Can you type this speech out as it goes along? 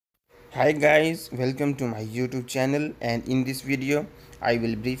Hi guys, welcome to my YouTube channel, and in this video I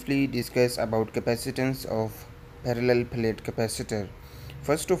will briefly discuss about capacitance of parallel plate capacitor.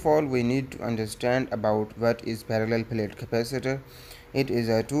 First of all, we need to understand about what is parallel plate capacitor. It is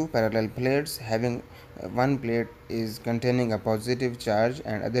a two parallel plates having one plate is containing a positive charge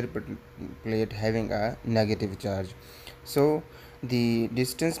and other plate having a negative charge. So the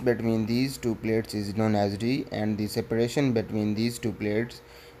distance between these two plates is known as d, and the separation between these two plates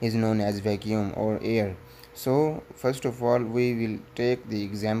is known as vacuum or air. So first of all, we will take the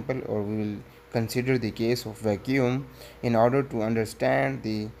example, or we will consider the case of vacuum in order to understand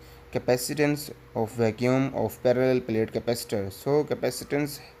the capacitance of vacuum of parallel plate capacitor. So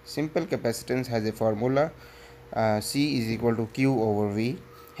capacitance, simple capacitance has a formula, C is equal to Q over V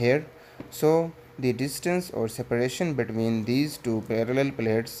here. So the distance or separation between these two parallel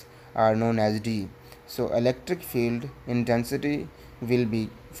plates are known as d. So electric field intensity will be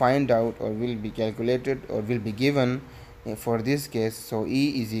find out, or will be calculated, or will be given for this case. So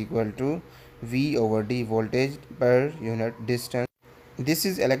E is equal to V over d, voltage per unit distance. This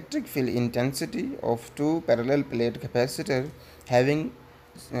is electric field intensity of two parallel plate capacitor having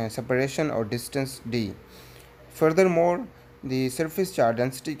separation or distance d. Furthermore, the surface charge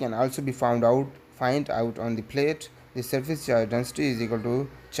density can also be find out on the plate. The surface charge density is equal to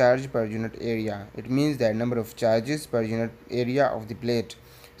charge per unit area. It means that number of charges per unit area of the plate.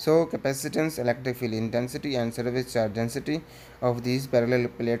 So capacitance, electric field intensity, and surface charge density of these parallel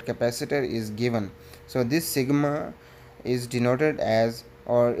plate capacitor is given. So this sigma is denoted as,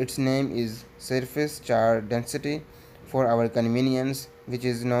 or its name is surface charge density for our convenience, which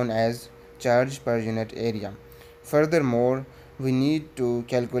is known as charge per unit area. Furthermore, we need to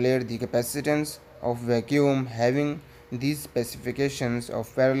calculate the capacitance of vacuum having these specifications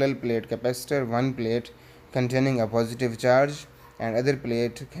of parallel plate capacitor, one plate containing a positive charge and other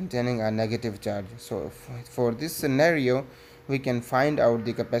plate containing a negative charge. So for this scenario, we can find out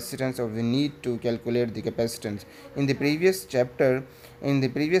the capacitance, or we need to calculate the capacitance. In the previous chapter, in the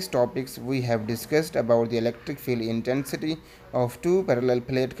previous topics, we have discussed about the electric field intensity of two parallel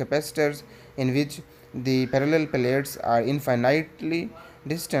plate capacitors, in which the parallel plates are infinitely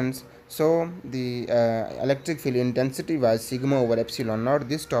distant. So the electric field intensity was sigma over epsilon naught.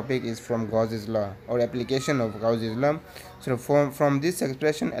 This topic is from Gauss's law, or application of Gauss's law. So from this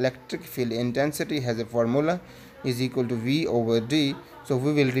expression, electric field intensity has a formula, is equal to V over D. So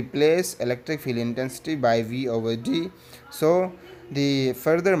we will replace electric field intensity by V over D. So the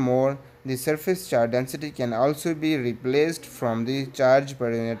furthermore, the surface charge density can also be replaced from the charge per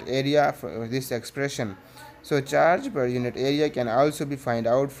unit area for this expression. So charge per unit area can also be find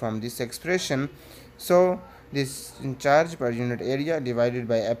out from this expression. So this charge per unit area divided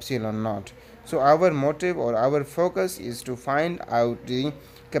by epsilon naught. So our motive, or our focus, is to find out the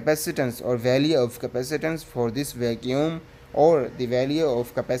capacitance or value of capacitance for this vacuum, or the value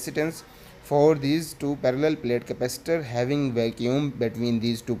of capacitance for these two parallel plate capacitor having vacuum between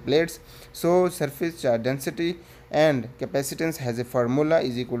these two plates. So surface charge density and capacitance has a formula,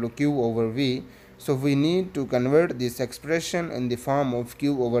 is equal to Q over V. So we need to convert this expression in the form of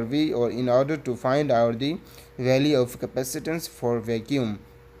Q over V, or in order to find out the value of capacitance for vacuum.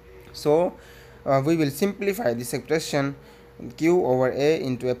 So we will simplify this expression. Q over A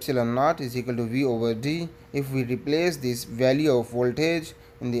into epsilon naught is equal to V over D. If we replace this value of voltage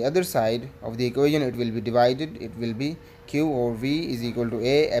in the other side of the equation, it will be divided. It will be Q over V is equal to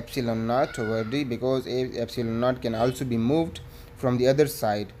A epsilon naught over D, because A epsilon naught can also be moved from the other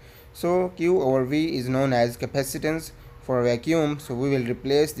side. So Q over V is known as capacitance for vacuum. So we will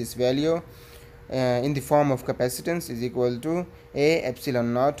replace this value in the form of capacitance, is equal to A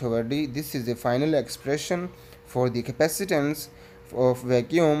epsilon naught over D. This is the final expression for the capacitance of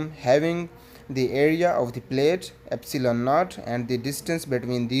vacuum having the area of the plate epsilon naught and the distance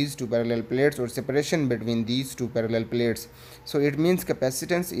between these two parallel plates, or separation between these two parallel plates. So it means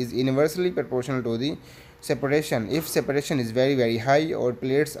capacitance is inversely proportional to the separation. If separation is very high, or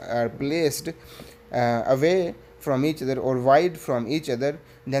plates are placed away from each other or wide from each other,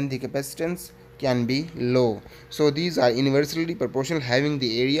 then the capacitance can be low. So these are inversely proportional, having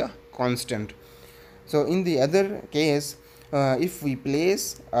the area constant. So in the other case, if we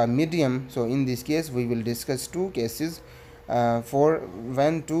place a medium, so in this case we will discuss two cases for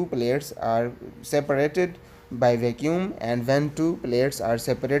when two plates are separated by vacuum and when two plates are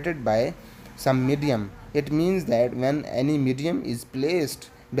separated by some medium. It means that when any medium is placed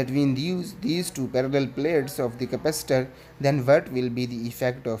between these two parallel plates of the capacitor, then what will be the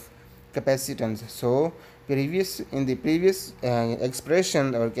effect of capacitance? So in the previous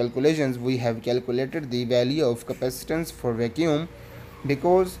expression or calculations, we have calculated the value of capacitance for vacuum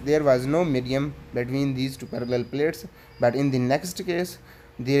because there was no medium between these two parallel plates. But in the next case,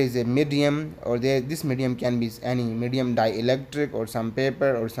 there is a medium, or this medium can be any medium, dielectric or some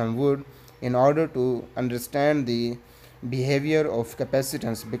paper or some wood, in order to understand the behavior of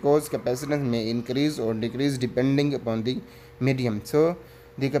capacitance, because capacitance may increase or decrease depending upon the medium. So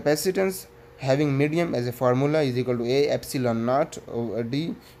the capacitance having medium as a formula is equal to A epsilon naught over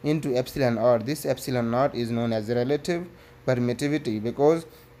D into epsilon R. This epsilon naught is known as relative permittivity, because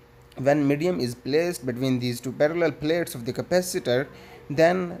when medium is placed between these two parallel plates of the capacitor,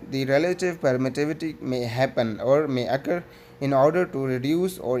 then the relative permittivity may happen or may occur in order to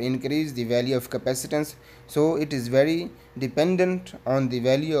reduce or increase the value of capacitance. So it is very dependent on the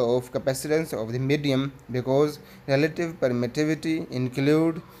value of capacitance of the medium, because relative permittivity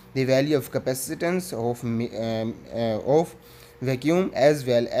include the value of capacitance of vacuum as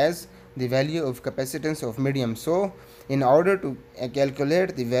well as the value of capacitance of medium. So in order to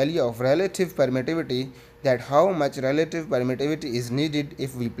calculate the value of relative permittivity, that how much relative permittivity is needed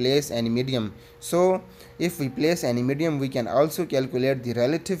if we place any medium. So if we place any medium, we can also calculate the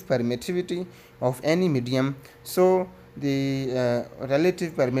relative permittivity of any medium. So the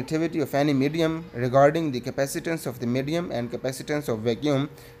relative permittivity of any medium regarding the capacitance of the medium and capacitance of vacuum.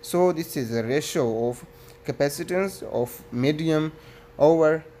 So this is a ratio of capacitance of medium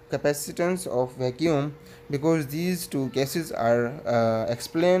over capacitance of vacuum, because these two cases are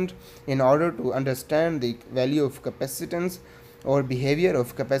explained in order to understand the value of capacitance or behavior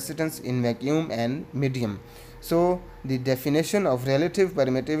of capacitance in vacuum and medium. So the definition of relative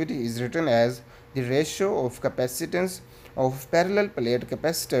permittivity is written as the ratio of capacitance of parallel plate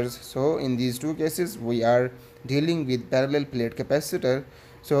capacitors. So in these two cases we are dealing with parallel plate capacitor.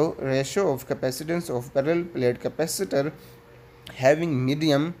 So ratio of capacitance of parallel plate capacitor having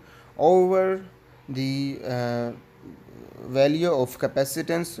medium over the value of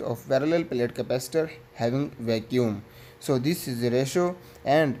capacitance of parallel plate capacitor having vacuum. So this is the ratio,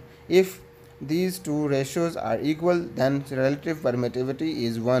 and if these two ratios are equal, then relative permittivity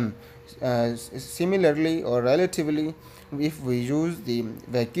is 1. Similarly or relatively, if we use the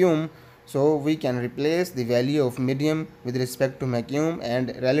vacuum, so we can replace the value of medium with respect to vacuum,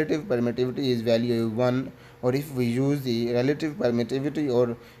 and relative permittivity is value 1. Or if we use the relative permittivity,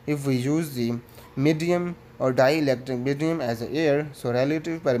 or if we use the medium or dielectric medium as air, so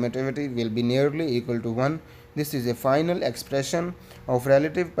relative permittivity will be nearly equal to 1. This is a final expression of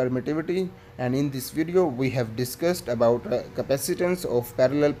relative permittivity, and in this video we have discussed about capacitance of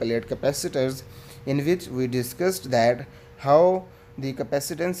parallel plate capacitors, in which we discussed that how the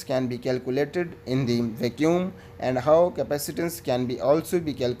capacitance can be calculated in the vacuum, and how capacitance can be also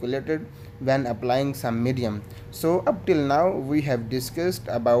be calculated when applying some medium. So up till now we have discussed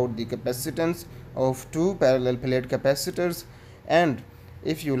about the capacitance of two parallel plate capacitors, and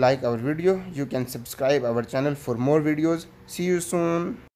if you like our video, you can subscribe our channel for more videos. See you soon.